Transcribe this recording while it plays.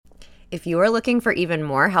If you are looking for even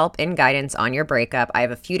more help and guidance on your breakup, I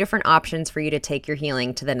have a few different options for you to take your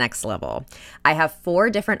healing to the next level. I have 4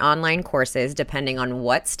 different online courses depending on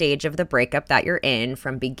what stage of the breakup that you're in,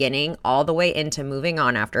 from beginning all the way into moving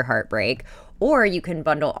on after heartbreak. Or you can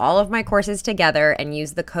bundle all of my courses together and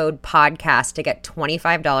use the code PODCAST to get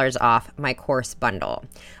 $25 off my course bundle.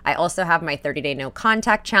 I also have my 30-day no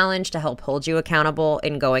contact challenge to help hold you accountable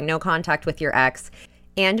in going no contact with your ex.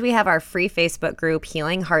 And we have our free Facebook group,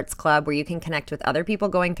 Healing Hearts Club, where you can connect with other people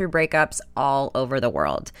going through breakups all over the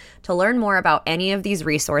world. To learn more about any of these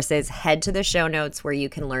resources, head to the show notes where you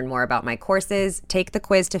can learn more about my courses, take the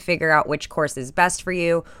quiz to figure out which course is best for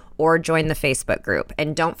you, or join the Facebook group.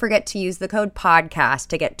 And don't forget to use the code PODCAST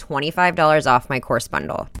to get $25 off my course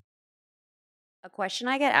bundle. A question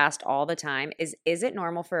I get asked all the time is it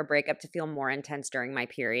normal for a breakup to feel more intense during my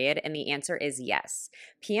period? And the answer is yes.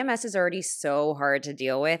 PMS is already so hard to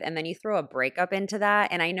deal with, and then you throw a breakup into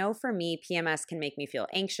that. And I know for me, PMS can make me feel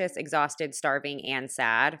anxious, exhausted, starving, and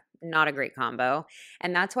sad. Not a great combo.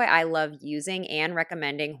 And that's why I love using and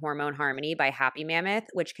recommending Hormone Harmony by Happy Mammoth,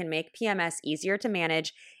 which can make PMS easier to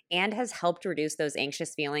manage and has helped reduce those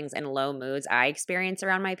anxious feelings and low moods I experience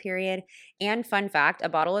around my period. And fun fact, a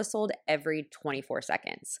bottle is sold every 24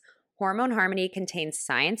 seconds. Hormone Harmony contains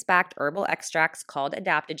science-backed herbal extracts called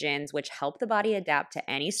adaptogens, which help the body adapt to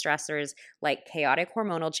any stressors like chaotic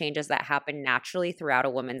hormonal changes that happen naturally throughout a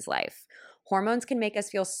woman's life. Hormones can make us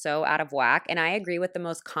feel so out of whack, and I agree with the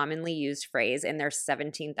most commonly used phrase in their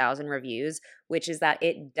 17,000 reviews, which is that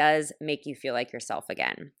it does make you feel like yourself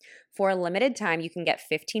again. For a limited time, you can get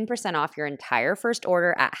 15% off your entire first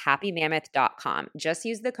order at happymammoth.com. Just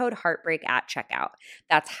use the code HEARTBREAK at checkout.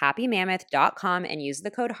 That's happymammoth.com and use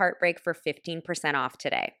the code HEARTBREAK for 15% off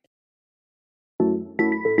today.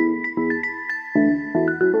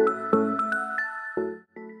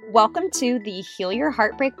 Welcome to the Heal Your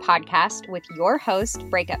Heartbreak podcast with your host,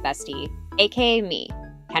 Breakup Bestie, aka me,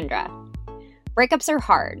 Kendra. Breakups are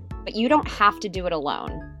hard, but you don't have to do it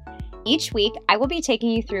alone. Each week, I will be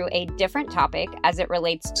taking you through a different topic as it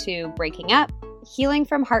relates to breaking up, healing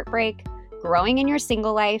from heartbreak, growing in your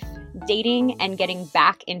single life, dating, and getting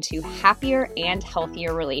back into happier and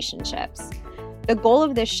healthier relationships. The goal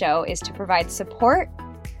of this show is to provide support,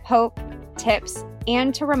 hope, tips,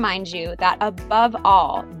 and to remind you that above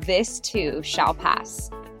all, this too shall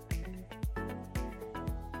pass.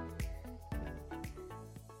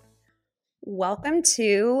 Welcome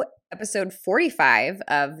to episode 45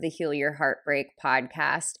 of the Heal Your Heartbreak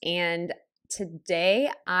podcast. And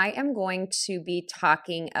today I am going to be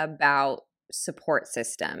talking about support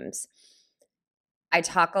systems. I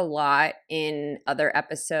talk a lot in other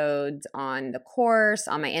episodes on the course,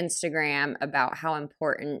 on my Instagram, about how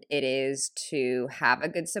important it is to have a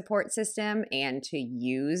good support system and to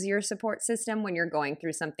use your support system when you're going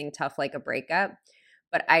through something tough like a breakup.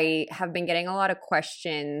 But I have been getting a lot of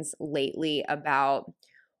questions lately about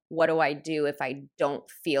what do I do if I don't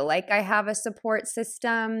feel like I have a support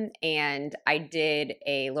system? And I did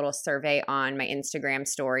a little survey on my Instagram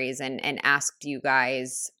stories and asked you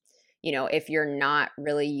guys, if you're not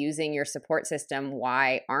really using your support system,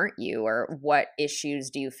 why aren't you? Or what issues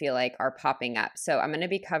do you feel like are popping up? So I'm going to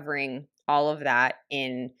be covering all of that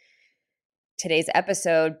in today's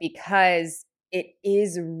episode because it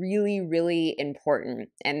is really, really important.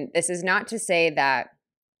 And this is not to say that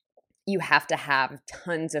you have to have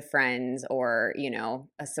tons of friends or,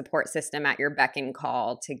 a support system at your beck and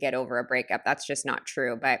call to get over a breakup. That's just not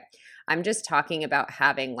true. But I'm just talking about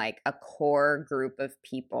having like a core group of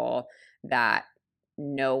people that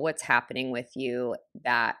know what's happening with you,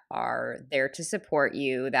 that are there to support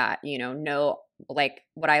you, that, know like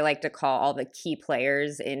what I like to call all the key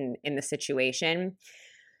players in the situation.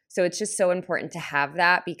 So it's just so important to have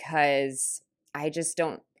that because I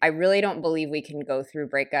really don't believe we can go through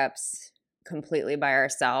breakups completely by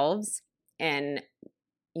ourselves. And,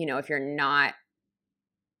 if you're not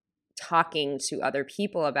talking to other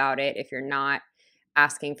people about it, if you're not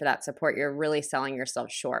asking for that support, you're really selling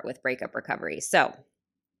yourself short with breakup recovery. So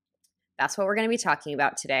that's what we're going to be talking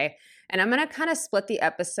about today. And I'm going to kind of split the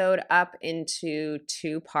episode up into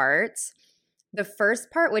 2 parts. The first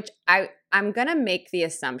part, which I'm going to make the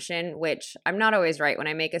assumption, which I'm not always right when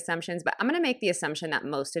I make assumptions, but I'm going to make the assumption that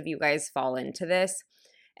most of you guys fall into this.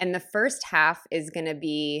 And the first half is going to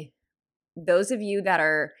be those of you that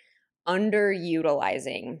are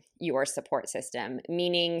underutilizing your support system,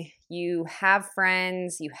 meaning you have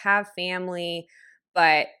friends, you have family,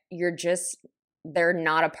 but they're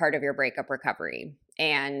not a part of your breakup recovery.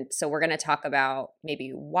 And so we're going to talk about maybe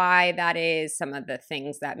why that is, some of the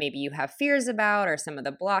things that maybe you have fears about, or some of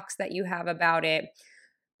the blocks that you have about it.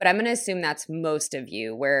 But I'm going to assume that's most of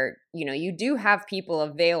you, where, you do have people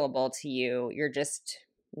available to you. You're just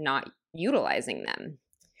not utilizing them.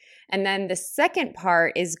 And then the second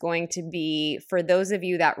part is going to be for those of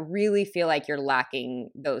you that really feel like you're lacking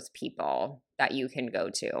those people that you can go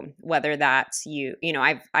to, whether that's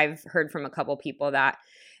I've heard from a couple people that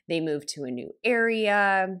they moved to a new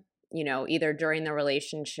area, either during the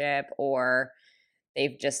relationship or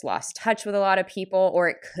they've just lost touch with a lot of people, or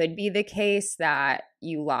it could be the case that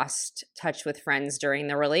you lost touch with friends during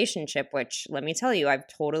the relationship, which let me tell you, I've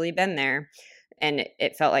totally been there. And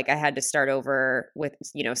it felt like I had to start over with,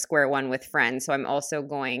 square one with friends. So I'm also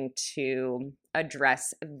going to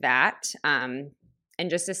address that. And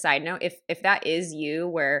just a side note, if that is you,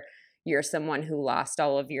 where you're someone who lost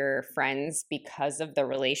all of your friends because of the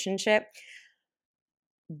relationship,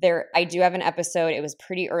 I do have an episode. It was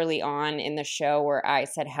pretty early on in the show where I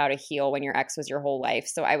said how to heal when your ex was your whole life.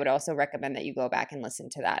 So I would also recommend that you go back and listen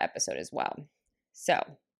to that episode as well. So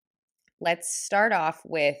let's start off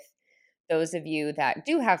with those of you that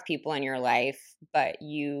do have people in your life, but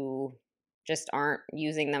you just aren't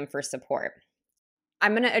using them for support.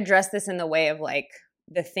 I'm going to address this in the way of like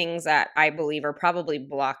the things that I believe are probably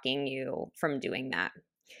blocking you from doing that.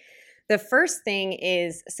 The first thing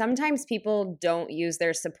is sometimes people don't use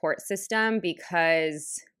their support system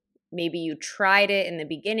because maybe you tried it in the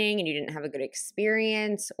beginning and you didn't have a good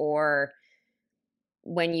experience, or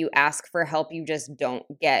when you ask for help, you just don't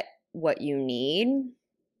get what you need.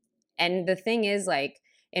 And the thing is, like,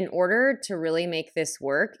 in order to really make this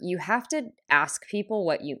work, you have to ask people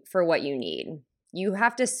what you need. You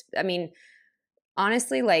have to,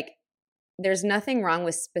 honestly, like, there's nothing wrong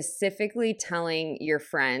with specifically telling your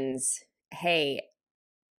friends, hey,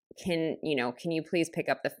 can you please pick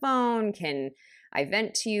up the phone? Can I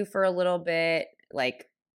vent to you for a little bit? Like,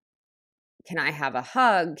 can I have a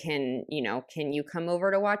hug? Can you come over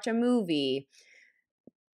to watch a movie?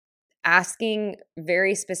 Asking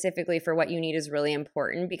very specifically for what you need is really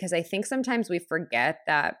important, because I think sometimes we forget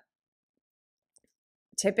that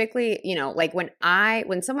typically, like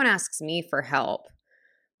when someone asks me for help,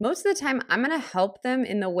 most of the time I'm going to help them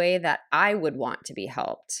in the way that I would want to be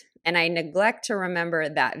helped. And I neglect to remember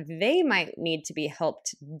that they might need to be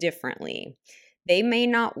helped differently. They may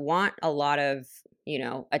not want a lot of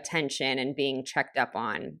attention and being checked up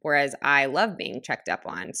on, whereas I love being checked up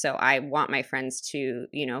on. So I want my friends to,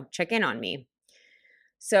 check in on me.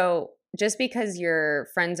 So just because your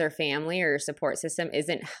friends or family or your support system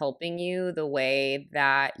isn't helping you the way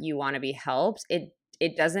that you want to be helped,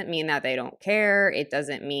 it doesn't mean that they don't care. It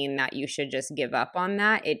doesn't mean that you should just give up on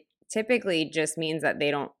that. It typically just means that they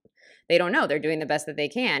don't know. They're doing the best that they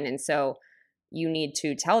can. And so you need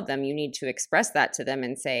to tell them, you need to express that to them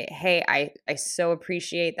and say, hey, I so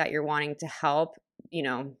appreciate that you're wanting to help.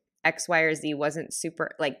 X, Y, or Z wasn't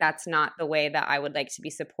super, like, that's not the way that I would like to be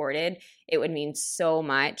supported. It would mean so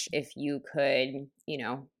much if you could,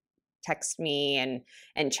 text me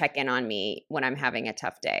and check in on me when I'm having a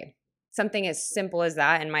tough day. Something as simple as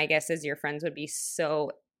that. And my guess is your friends would be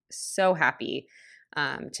so, so happy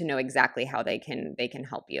to know exactly how they can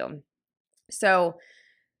help you. So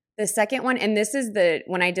the second one, and this is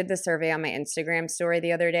when I did the survey on my Instagram story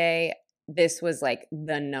the other day, this was like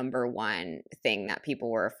the number one thing that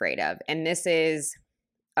people were afraid of. And this is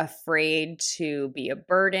afraid to be a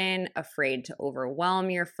burden, afraid to overwhelm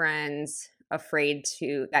your friends, afraid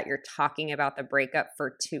that you're talking about the breakup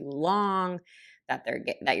for too long,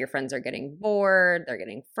 that your friends are getting bored, they're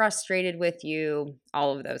getting frustrated with you,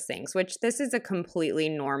 all of those things, which this is a completely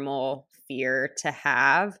normal fear to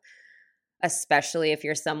have, especially if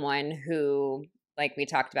you're someone who, like we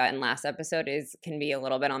talked about in last episode, can be a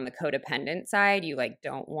little bit on the codependent side. You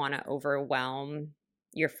don't want to overwhelm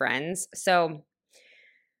your friends. So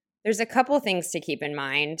there's a couple things to keep in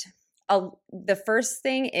mind. The first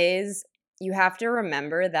thing is you have to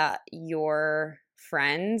remember that your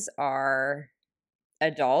friends are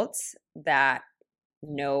adults that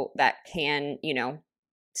can,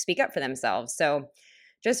 speak up for themselves. So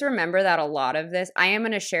just remember that a lot of this, I am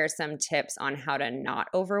going to share some tips on how to not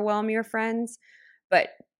overwhelm your friends, but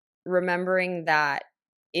remembering that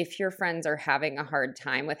if your friends are having a hard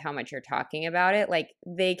time with how much you're talking about it,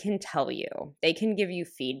 they can tell you, they can give you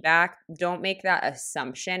feedback. Don't make that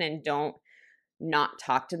assumption and don't not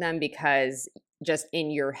talk to them because just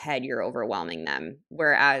in your head you're overwhelming them,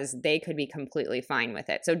 whereas they could be completely fine with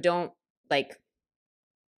it. So don't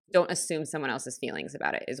assume someone else's feelings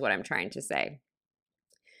about it is what I'm trying to say.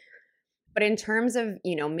 But in terms of,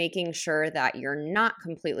 making sure that you're not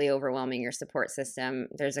completely overwhelming your support system,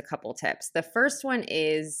 there's a couple tips. The first one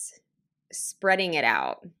is spreading it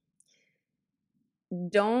out.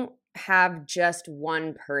 Don't have just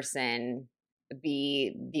one person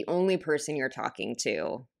be the only person you're talking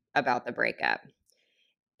to about the breakup.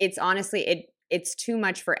 It's honestly, it's too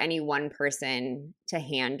much for any one person to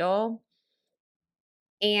handle.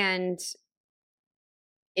 And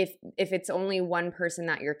if it's only one person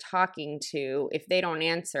that you're talking to, if they don't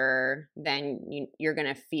answer, then you're going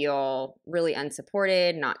to feel really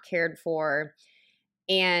unsupported, not cared for,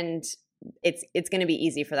 and it's going to be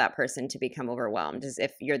easy for that person to become overwhelmed, as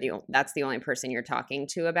if that's the only person you're talking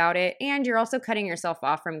to about it. And you're also cutting yourself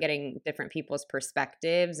off from getting different people's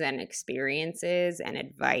perspectives and experiences and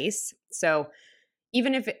advice. So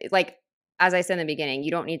even if, like, as I said in the beginning,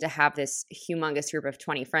 you don't need to have this humongous group of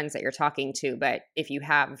 20 friends that you're talking to. But if you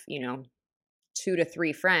have, 2 to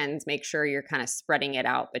 3 friends, make sure you're kind of spreading it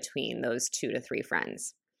out between those 2 to 3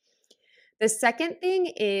 friends. The second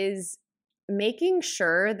thing is making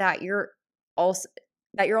sure that you're also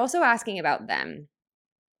asking about them.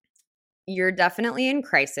 You're definitely in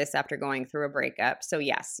crisis after going through a breakup. So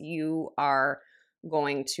yes, you are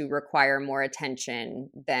going to require more attention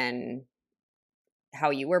than how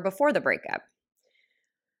you were before the breakup.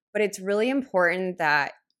 But it's really important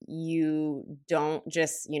that you don't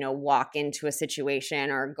just, walk into a situation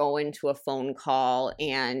or go into a phone call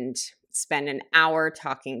and spend an hour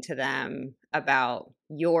talking to them about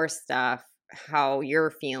your stuff, how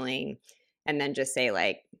you're feeling, and then just say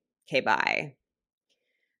like, okay, bye.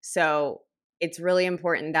 So it's really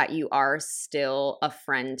important that you are still a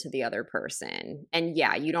friend to the other person. And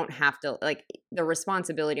yeah, you don't have to, like, the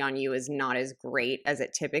responsibility on you is not as great as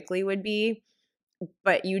it typically would be,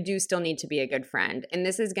 but you do still need to be a good friend. And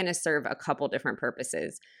this is going to serve a couple different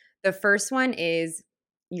purposes. The first one is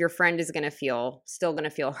your friend is still going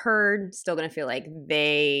to feel heard, still going to feel like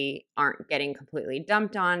they aren't getting completely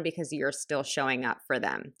dumped on because you're still showing up for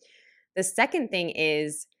them. The second thing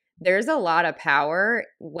is there's a lot of power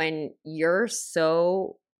when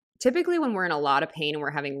typically when we're in a lot of pain and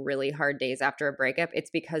we're having really hard days after a breakup,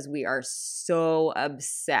 it's because we are so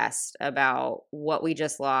obsessed about what we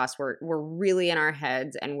just lost. We're really in our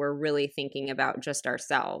heads and we're really thinking about just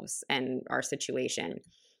ourselves and our situation.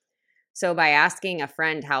 So by asking a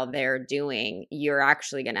friend how they're doing, you're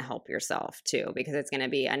actually going to help yourself too, because it's going to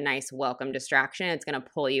be a nice welcome distraction. It's going to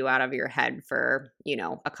pull you out of your head for,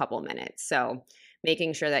 a couple minutes. So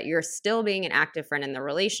making sure that you're still being an active friend in the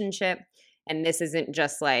relationship. And this isn't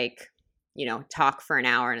just like, talk for an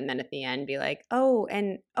hour and then at the end be like, oh,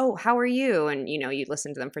 how are you? And, you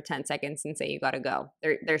listen to them for 10 seconds and say, you got to go.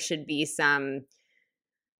 There should be some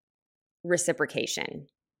reciprocation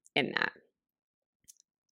in that.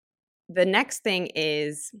 The next thing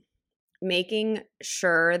is making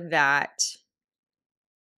sure that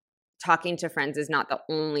talking to friends is not the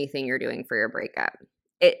only thing you're doing for your breakup.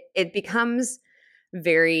 It becomes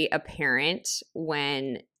very apparent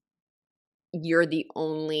when you're the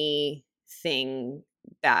only thing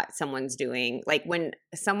that someone's doing. Like when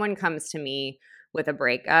someone comes to me with a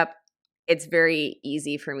breakup, it's very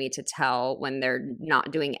easy for me to tell when they're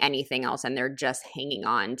not doing anything else and they're just hanging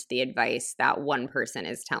on to the advice that one person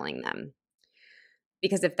is telling them.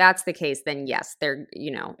 Because if that's the case, then yes,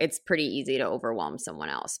 it's pretty easy to overwhelm someone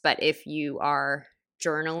else. But if you are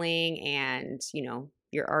journaling and,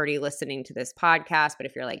 you're already listening to this podcast, but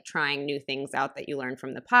if you're like trying new things out that you learned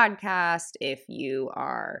from the podcast, if you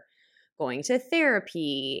are going to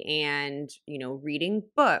therapy and, reading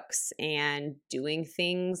books and doing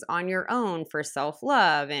things on your own for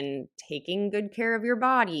self-love and taking good care of your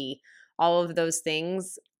body, all of those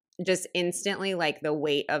things, just instantly, like, the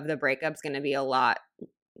weight of the breakup is going to be a lot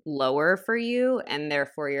lower for you, and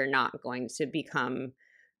therefore you're not going to become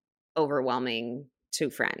overwhelming to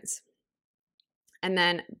friends. And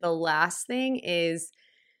then the last thing is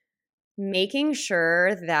making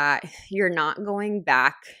sure that you're not going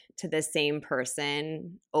back to the same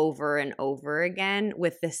person over and over again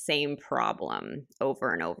with the same problem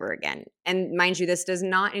over and over again. And mind you, this does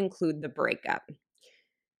not include the breakup.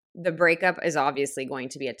 The breakup is obviously going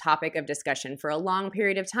to be a topic of discussion for a long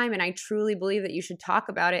period of time, and I truly believe that you should talk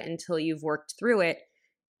about it until you've worked through it,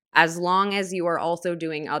 as long as you are also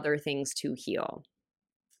doing other things to heal.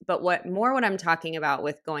 But what I'm talking about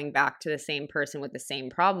with going back to the same person with the same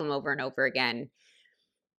problem over and over again.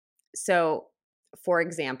 So, for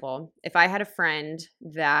example, if I had a friend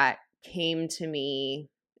that came to me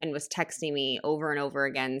and was texting me over and over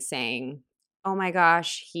again saying, oh my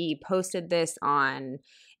gosh, he posted this on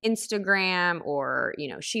Instagram, or,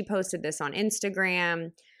 she posted this on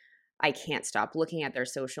Instagram. I can't stop looking at their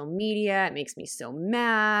social media. It makes me so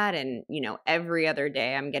mad. And, every other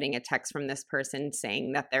day I'm getting a text from this person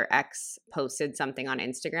saying that their ex posted something on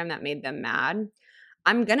Instagram that made them mad.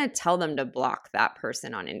 I'm going to tell them to block that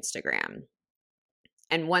person on Instagram.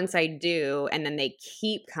 And once I do, and then they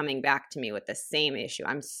keep coming back to me with the same issue,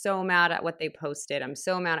 I'm so mad at what they posted. I'm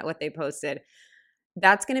so mad at what they posted.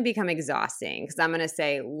 That's going to become exhausting because I'm going to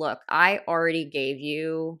say, look, I already gave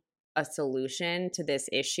you a solution to this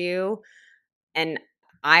issue. And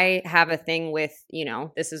I have a thing with,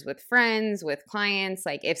 this is with friends, with clients.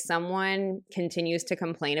 Like if someone continues to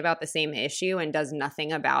complain about the same issue and does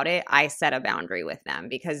nothing about it, I set a boundary with them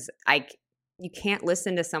because you can't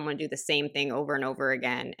listen to someone do the same thing over and over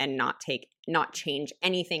again and not change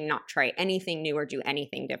anything, not try anything new or do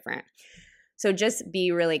anything different. So just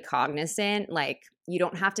be really cognizant. Like you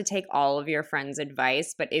don't have to take all of your friends'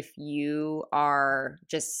 advice, but if you are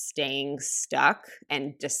just staying stuck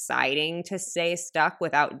and deciding to stay stuck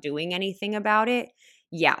without doing anything about it,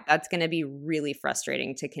 yeah, that's going to be really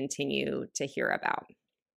frustrating to continue to hear about.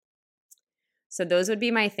 So those would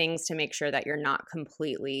be my things to make sure that you're not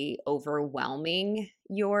completely overwhelming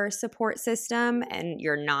your support system and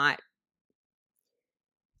you're not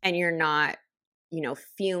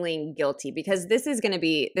feeling guilty, because this is going to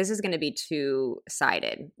be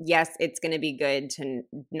two-sided. Yes, it's going to be good to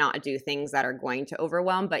not do things that are going to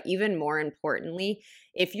overwhelm, but even more importantly,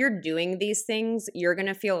 if you're doing these things, you're going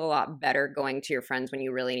to feel a lot better going to your friends when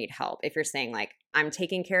you really need help. If you're saying like, I'm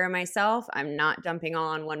taking care of myself, I'm not dumping all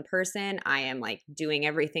on one person, I am like doing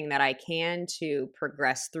everything that I can to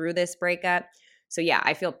progress through this breakup. So yeah,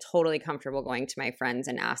 I feel totally comfortable going to my friends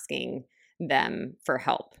and asking them for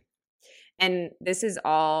help. And this is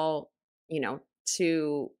all,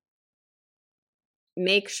 to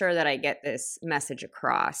make sure that I get this message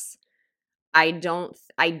across. I don't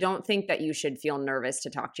think that you should feel nervous to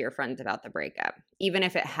talk to your friends about the breakup, even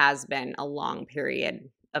if it has been a long period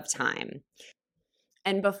of time.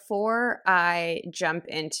 And before I jump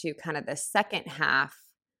into kind of the second half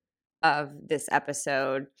of this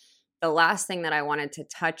episode, the last thing that I wanted to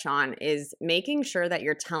touch on is making sure that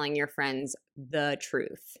you're telling your friends the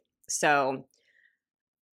truth. So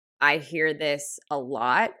I hear this a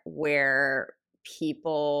lot where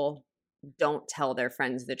people don't tell their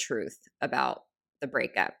friends the truth about the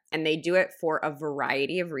breakup, and they do it for a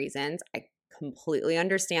variety of reasons. I completely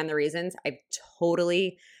understand the reasons. I've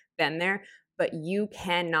totally been there, but you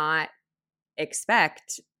cannot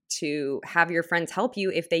expect to have your friends help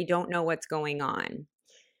you if they don't know what's going on.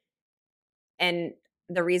 And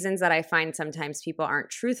the reasons that I find sometimes people aren't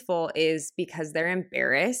truthful is because they're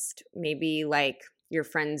embarrassed. Maybe like your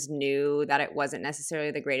friends knew that it wasn't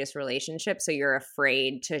necessarily the greatest relationship, so you're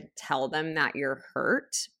afraid to tell them that you're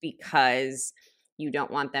hurt because you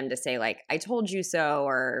don't want them to say like, I told you so,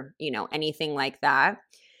 or, anything like that.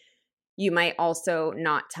 You might also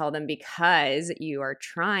not tell them because you are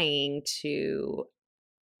trying to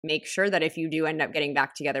make sure that if you do end up getting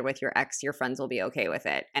back together with your ex, your friends will be okay with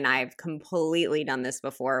it. And I've completely done this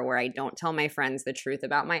before where I don't tell my friends the truth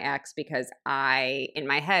about my ex because I, in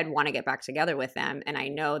my head, want to get back together with them. And I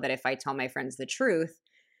know that if I tell my friends the truth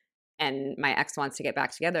and my ex wants to get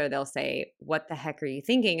back together, they'll say, what the heck are you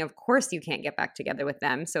thinking? Of course you can't get back together with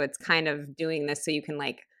them. So it's kind of doing this so you can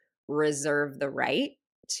like reserve the right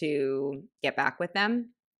to get back with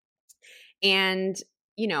them. And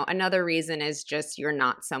another reason is just you're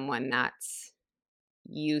not someone that's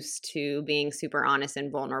used to being super honest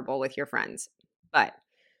and vulnerable with your friends. But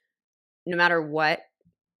no matter what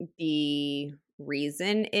the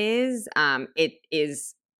reason is, it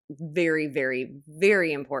is very, very,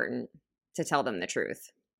 very important to tell them the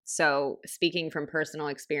truth. So speaking from personal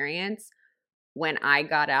experience, when I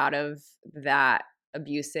got out of that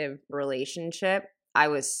abusive relationship, I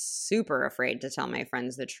was super afraid to tell my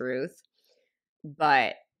friends the truth.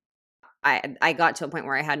 But I got to a point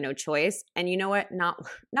where I had no choice. And you know what? Not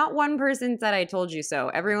one person said I told you so.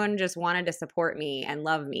 Everyone just wanted to support me and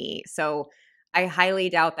love me. So I highly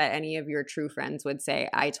doubt that any of your true friends would say,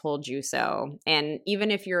 I told you so. And even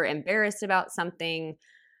if you're embarrassed about something,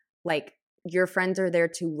 like your friends are there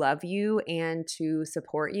to love you and to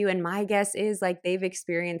support you. And my guess is like they've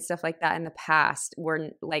experienced stuff like that in the past. We're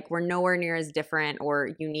nowhere near as different or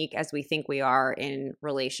unique as we think we are in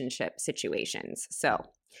relationship situations. So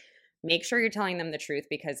make sure you're telling them the truth,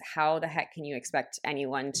 because how the heck can you expect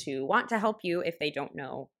anyone to want to help you if they don't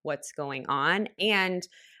know what's going on? And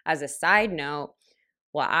as a side note,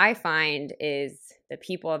 what I find is the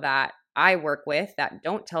people that I work with that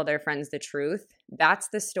don't tell their friends the truth, that's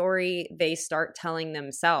the story they start telling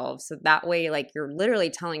themselves. So that way, like, you're literally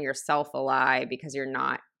telling yourself a lie because you're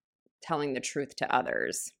not telling the truth to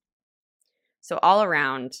others. So all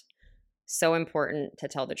around, So important to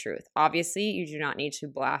tell the truth. Obviously, you do not need to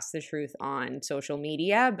blast the truth on social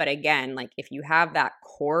media. But again, like if you have that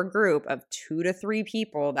core group of 2 to 3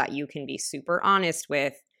 people that you can be super honest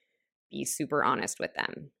with, be super honest with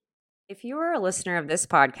them. If you are a listener of this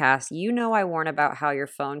podcast, you know I warn about how your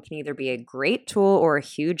phone can either be a great tool or a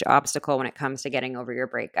huge obstacle when it comes to getting over your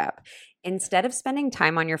breakup. Instead of spending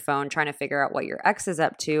time on your phone trying to figure out what your ex is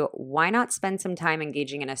up to, why not spend some time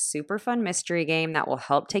engaging in a super fun mystery game that will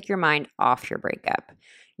help take your mind off your breakup?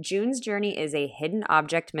 June's Journey is a hidden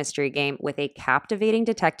object mystery game with a captivating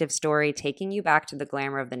detective story taking you back to the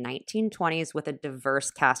glamour of the 1920s with a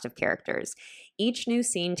diverse cast of characters. Each new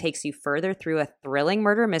scene takes you further through a thrilling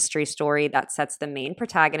murder mystery story that sets the main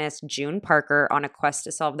protagonist, June Parker, on a quest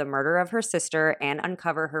to solve the murder of her sister and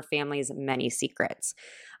uncover her family's many secrets.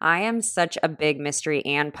 I am such a big mystery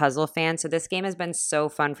and puzzle fan, so this game has been so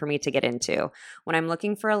fun for me to get into. When I'm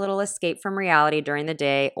looking for a little escape from reality during the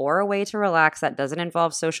day or a way to relax that doesn't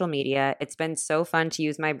involve social media, it's been so fun to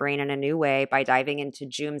use my brain in a new way by diving into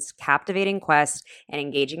June's captivating quest and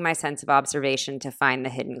engaging my sense of observation to find the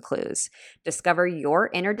hidden clues. Discover your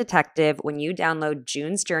inner detective when you download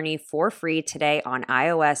June's Journey for free today on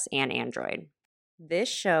iOS and Android. This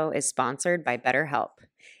show is sponsored by BetterHelp.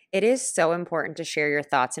 It is so important to share your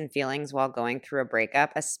thoughts and feelings while going through a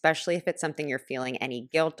breakup, especially if it's something you're feeling any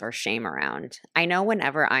guilt or shame around. I know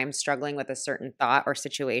whenever I'm struggling with a certain thought or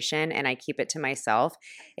situation and I keep it to myself,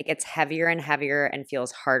 it gets heavier and heavier and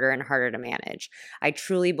feels harder and harder to manage. I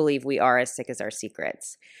truly believe we are as sick as our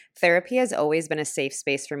secrets. Therapy has always been a safe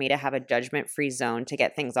space for me to have a judgment-free zone to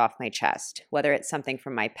get things off my chest. Whether it's something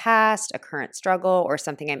from my past, a current struggle, or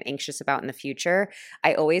something I'm anxious about in the future,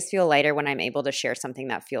 I always feel lighter when I'm able to share something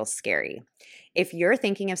that feels scary. If you're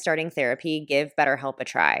thinking of starting therapy, give BetterHelp a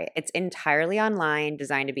try. It's entirely online,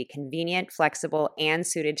 designed to be convenient, flexible, and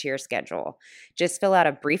suited to your schedule. Just fill out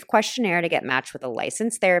a brief questionnaire to get matched with a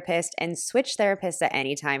licensed therapist and switch therapists at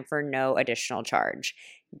any time for no additional charge.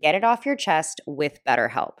 Get it off your chest with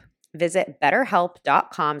BetterHelp. Visit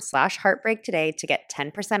betterhelp.com/heartbreak today to get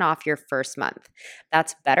 10% off your first month.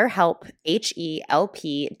 That's BetterHelp,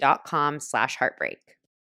 HELP.com/heartbreak.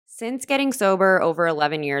 Since getting sober over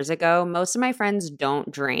 11 years ago, most of my friends don't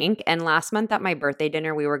drink. And last month at my birthday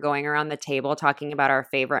dinner, we were going around the table talking about our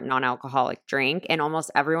favorite non-alcoholic drink. And almost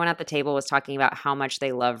everyone at the table was talking about how much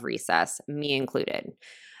they love Recess, me included.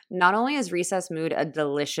 Not only is Recess Mood a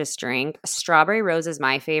delicious drink, Strawberry Rose is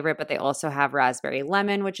my favorite, but they also have Raspberry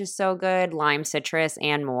Lemon, which is so good, Lime Citrus,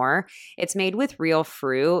 and more. It's made with real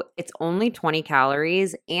fruit. It's only 20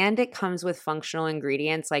 calories, and it comes with functional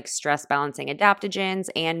ingredients like stress-balancing adaptogens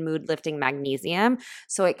and mood-lifting magnesium,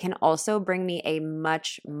 so it can also bring me a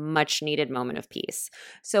much, much needed moment of peace.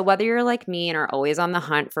 So whether you're like me and are always on the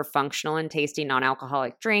hunt for functional and tasty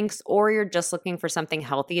non-alcoholic drinks, or you're just looking for something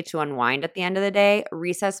healthy to unwind at the end of the day,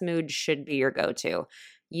 Recess Mood should be your go-to.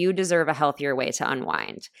 You deserve a healthier way to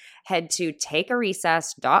unwind. Head to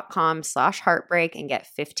takearecess.com/heartbreak and get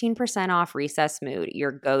 15% off Recess Mood,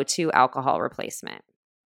 your go-to alcohol replacement.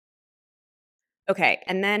 Okay,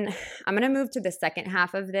 and then I'm going to move to the second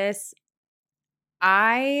half of this.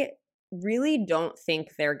 I really don't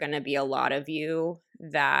think there are going to be a lot of you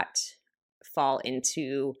that fall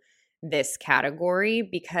into this category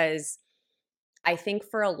because I think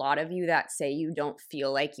for a lot of you that say you don't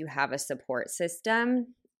feel like you have a support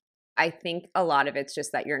system, I think a lot of it's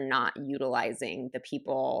just that you're not utilizing the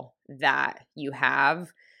people that you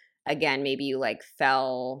have. Again, maybe you like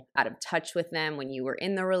fell out of touch with them when you were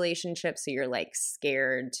in the relationship, so you're like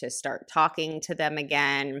scared to start talking to them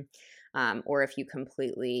again. Or if you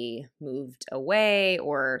completely moved away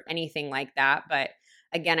or anything like that. But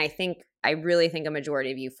again, I really think a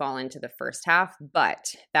majority of you fall into the first half.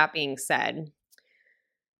 But that being said,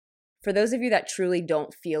 for those of you that truly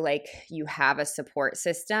don't feel like you have a support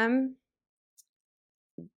system,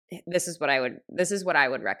 this is what I would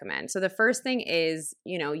recommend. So the first thing is,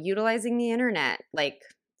 utilizing the internet, like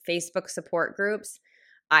Facebook support groups.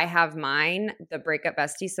 I have mine, the Breakup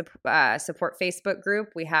Bestie support Facebook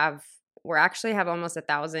group. We actually have almost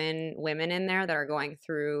 1,000 women in there that are going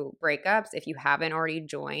through breakups. If you haven't already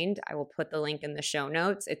joined, I will put the link in the show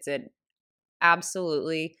notes. It's an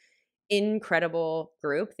absolutely incredible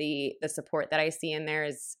group. The support that I see in there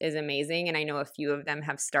is amazing. And I know a few of them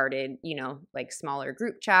have started, like smaller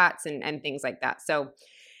group chats and things like that. So,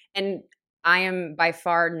 and I am by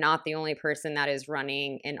far not the only person that is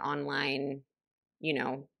running an online,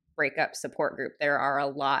 breakup support group. There are a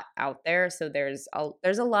lot out there. So there's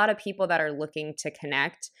a lot of people that are looking to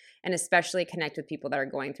connect and especially connect with people that are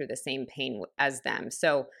going through the same pain as them.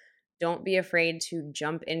 So don't be afraid to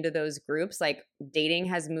jump into those groups. Like dating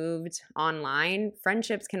has moved online.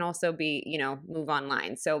 Friendships can also be, move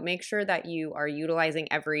online. So make sure that you are utilizing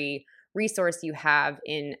every resource you have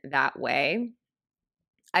in that way.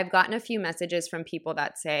 I've gotten a few messages from people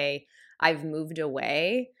that say, I've moved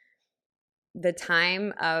away. The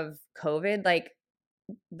time of COVID, like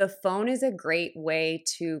the phone is a great way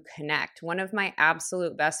to connect. One of my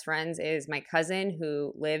absolute best friends is my cousin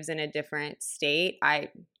who lives in a different state. I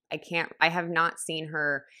have not seen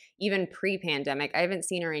her even pre-pandemic. I haven't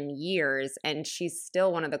seen her in years, and she's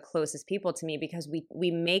still one of the closest people to me because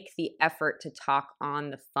we make the effort to talk on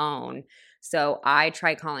the phone. So I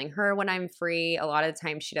try calling her when I'm free. A lot of the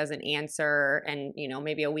times she doesn't answer, and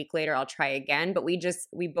maybe a week later I'll try again, but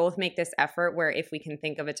we both make this effort where if we can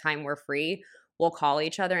think of a time we're free, we'll call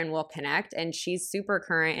each other and we'll connect. And she's super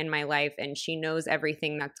current in my life and she knows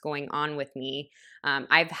everything that's going on with me.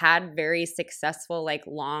 I've had very successful, like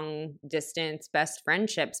long distance best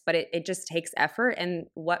friendships, but it just takes effort. And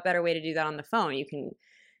what better way to do that on the phone? You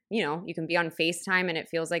can be on FaceTime and it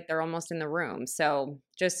feels like they're almost in the room. So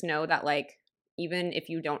just know that, like, even if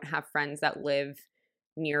you don't have friends that live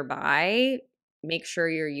nearby, make sure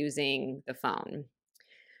you're using the phone.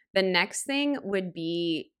 The next thing would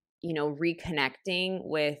be reconnecting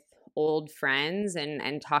with old friends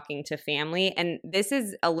and talking to family. And this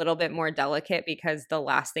is a little bit more delicate because the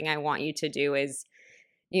last thing I want you to do is,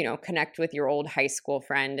 connect with your old high school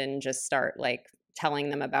friend and just start like telling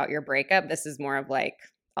them about your breakup. This is more of like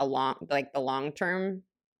the long term,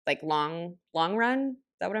 like long run.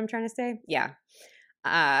 Is that what I'm trying to say? Yeah.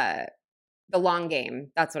 The long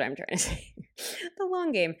game. That's what I'm trying to say. The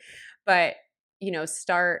long game. But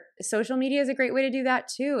start social media is a great way to do that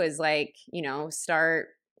too, is like, start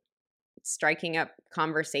striking up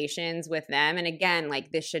conversations with them. And again,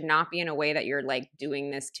 like this should not be in a way that you're like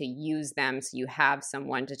doing this to use them so you have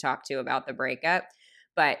someone to talk to about the breakup.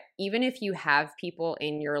 But even if you have people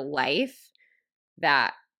in your life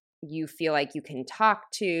that you feel like you can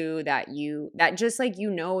talk to, that just like,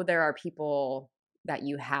 there are people that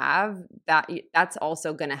you have, that's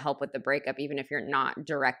also going to help with the breakup, even if you're not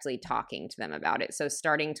directly talking to them about it. So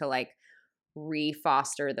starting to like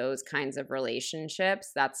re-foster those kinds of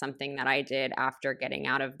relationships, that's something that I did after getting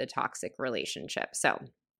out of the toxic relationship. So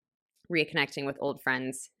reconnecting with old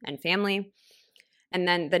friends and family. And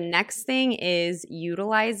then the next thing is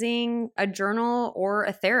utilizing a journal or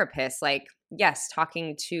a therapist. Like, yes,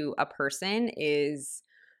 talking to a person is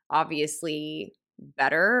obviously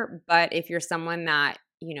better, but if you're someone that,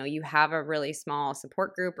 you have a really small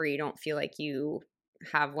support group or you don't feel like you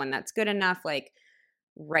have one that's good enough, like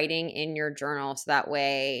writing in your journal so that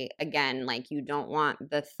way, again, like you don't want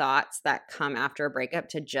the thoughts that come after a breakup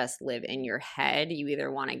to just live in your head. You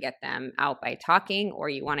either want to get them out by talking or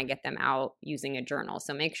you want to get them out using a journal.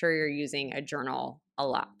 So make sure you're using a journal a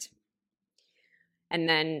lot. And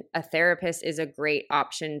then a therapist is a great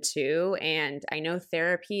option too. And I know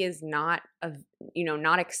therapy is not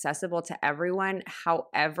accessible to everyone.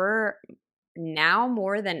 However, now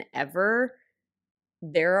more than ever,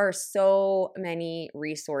 there are so many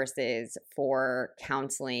resources for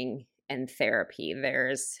counseling and therapy.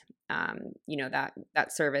 There's,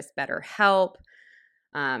 that service BetterHelp.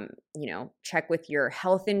 Check with your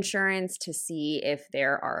health insurance to see if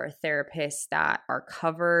there are therapists that are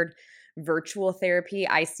covered. Virtual therapy,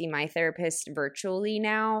 I see my therapist virtually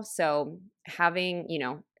now. So getting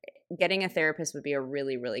a therapist would be a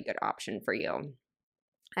really, really good option for you.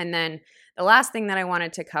 And then the last thing that I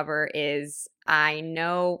wanted to cover is, I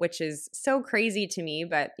know, which is so crazy to me,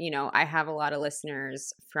 but I have a lot of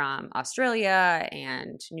listeners from Australia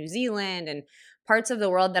and New Zealand and parts of the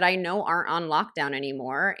world that I know aren't on lockdown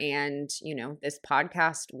anymore. And, this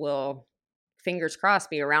podcast will, fingers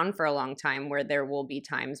crossed, be around for a long time where there will be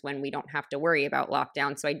times when we don't have to worry about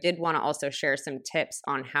lockdown. So I did want to also share some tips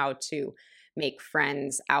on how to make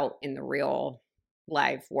friends out in the real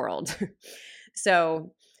live world.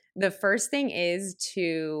 So the first thing is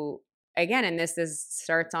to, again, and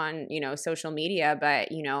starts on, social media, but,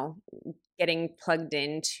 getting plugged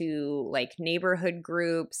into like neighborhood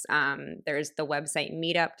groups. There's the website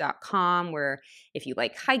meetup.com where if you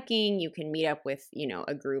like hiking, you can meet up with,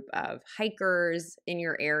 a group of hikers in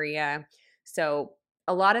your area. So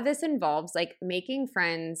a lot of this involves like making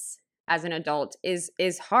friends as an adult is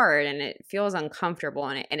hard and it feels uncomfortable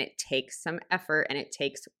and it takes some effort and it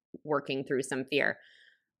takes working through some fear.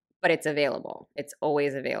 But it's available. It's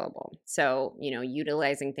always available. So,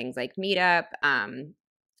 utilizing things like Meetup,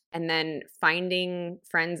 and then finding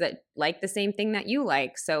friends that like the same thing that you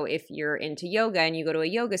like. So if you're into yoga and you go to a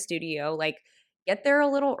yoga studio, like get there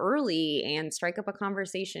a little early and strike up a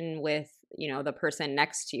conversation with the person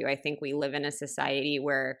next to you. I think we live in a society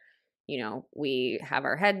where, we have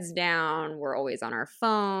our heads down, we're always on our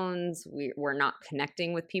phones, we're not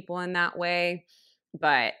connecting with people in that way.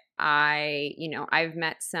 But I've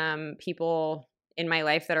met some people in my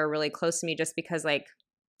life that are really close to me just because like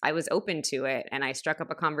I was open to it and I struck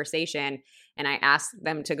up a conversation and I asked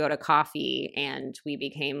them to go to coffee and we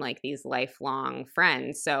became like these lifelong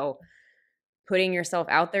friends. So putting yourself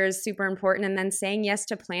out there is super important, and then saying yes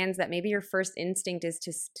to plans that maybe your first instinct is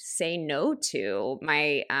to say no to.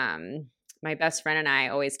 My best friend and I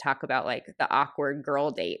always talk about like the awkward girl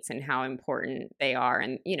dates and how important they are.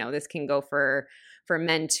 And, this can go for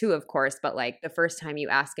men too, of course, but like the first time you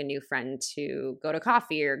ask a new friend to go to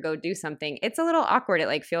coffee or go do something, it's a little awkward. It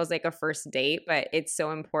like feels like a first date, but it's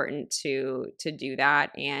so important to do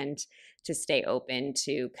that and to stay open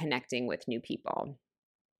to connecting with new people.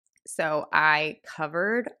 So I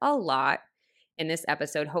covered a lot in this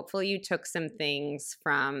episode. Hopefully you took some things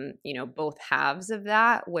from, both halves of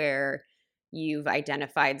that, where you've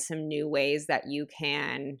identified some new ways that you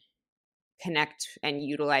can connect and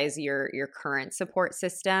utilize your current support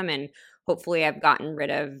system. And hopefully I've gotten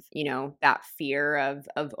rid of, that fear of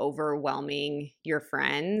overwhelming your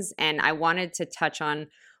friends. And I wanted to touch on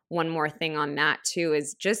one more thing on that too,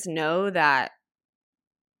 is just know that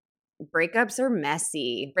breakups are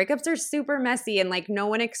messy. Breakups are super messy, and like no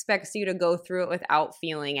one expects you to go through it without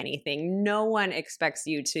feeling anything. No one expects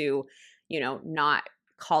you to, not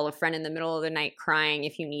call a friend in the middle of the night crying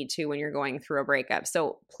if you need to when you're going through a breakup.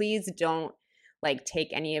 So please don't like take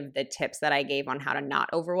any of the tips that I gave on how to not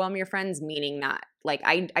overwhelm your friends, meaning that like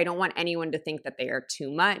I don't want anyone to think that they are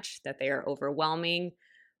too much, that they are overwhelming.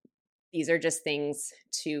 These are just things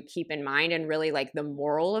to keep in mind. And really like the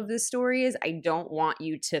moral of the story is I don't want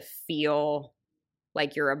you to feel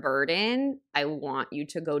like you're a burden. I want you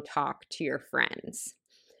to go talk to your friends.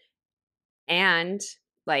 And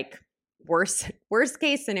like worst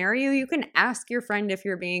case scenario, you can ask your friend if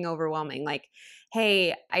you're being overwhelming. Like,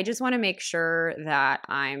 hey, I just want to make sure that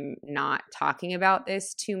I'm not talking about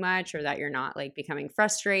this too much, or that you're not like becoming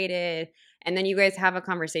frustrated. And then you guys have a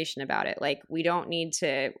conversation about it. Like we don't need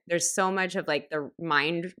to, there's so much of like the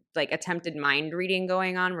mind, like attempted mind reading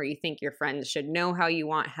going on, where you think your friends should know how you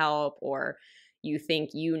want help, or you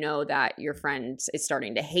think that your friend is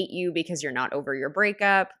starting to hate you because you're not over your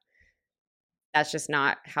breakup. That's just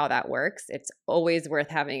not how that works. It's always worth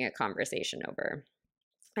having a conversation over.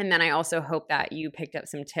 And then I also hope that you picked up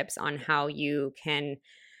some tips on how you can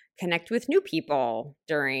connect with new people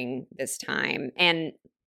during this time. And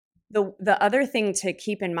the other thing to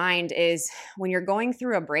keep in mind is when you're going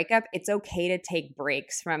through a breakup, it's okay to take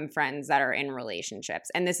breaks from friends that are in relationships.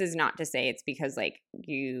 And this is not to say it's because like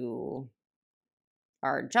you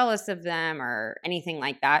are jealous of them or anything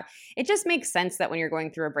like that. It just makes sense that when you're going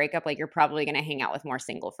through a breakup, like you're probably going to hang out with more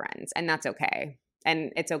single friends, and that's okay.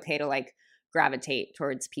 And it's okay to like gravitate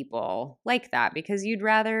towards people like that, because you'd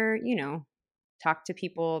rather, talk to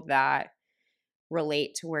people that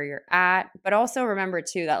relate to where you're at. But also remember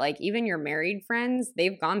too that like even your married friends,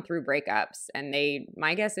 they've gone through breakups, and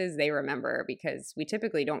my guess is they remember, because we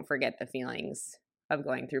typically don't forget the feelings of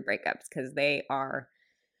going through breakups because they are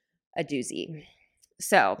a doozy.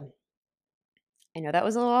 So I know that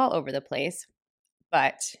was a little all over the place,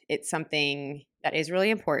 but it's something that is really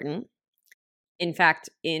important. In fact,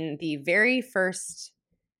 in the very first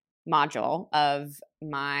module of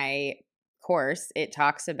my course, it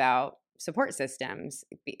talks about support systems,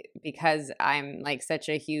 because I'm like such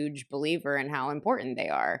a huge believer in how important they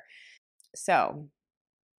are. So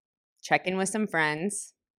check in with some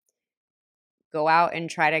friends. Go out and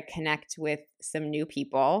try to connect with some new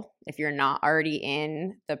people. If you're not already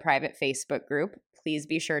in the private Facebook group, please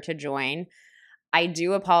be sure to join. I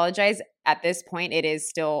do apologize. At this point, it is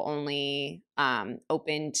still only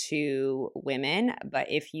open to women. But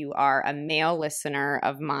if you are a male listener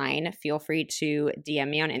of mine, feel free to DM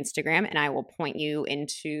me on Instagram, and I will point you in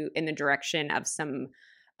the direction of some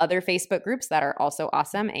other Facebook groups that are also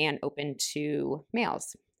awesome and open to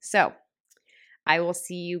males. So I will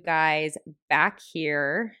see you guys back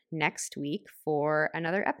here next week for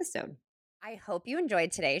another episode. I hope you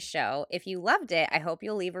enjoyed today's show. If you loved it, I hope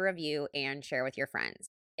you'll leave a review and share with your friends.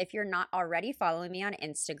 If you're not already following me on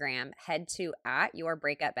Instagram, head to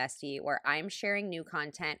 @YourBreakupBestie, where I'm sharing new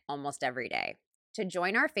content almost every day. To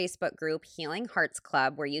join our Facebook group, Healing Hearts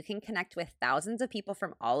Club, where you can connect with thousands of people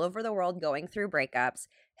from all over the world going through breakups,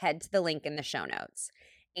 head to the link in the show notes.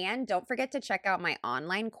 And don't forget to check out my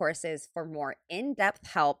online courses for more in-depth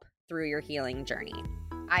help through your healing journey.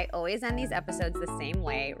 I always end these episodes the same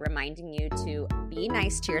way, reminding you to be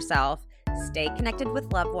nice to yourself, stay connected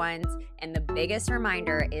with loved ones, and the biggest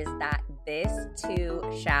reminder is that this too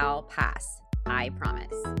shall pass. I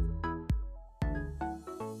promise.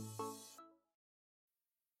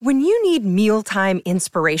 When you need mealtime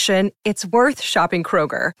inspiration, it's worth shopping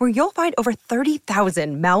Kroger, where you'll find over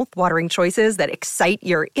 30,000 mouth-watering choices that excite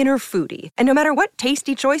your inner foodie. And no matter what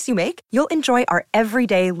tasty choice you make, you'll enjoy our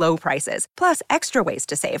everyday low prices, plus extra ways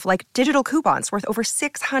to save, like digital coupons worth over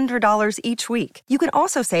 $600 each week. You can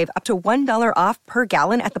also save up to $1 off per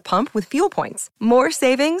gallon at the pump with fuel points. More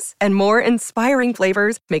savings and more inspiring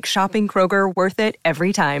flavors make shopping Kroger worth it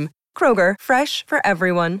every time. Kroger, fresh for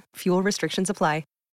everyone. Fuel restrictions apply.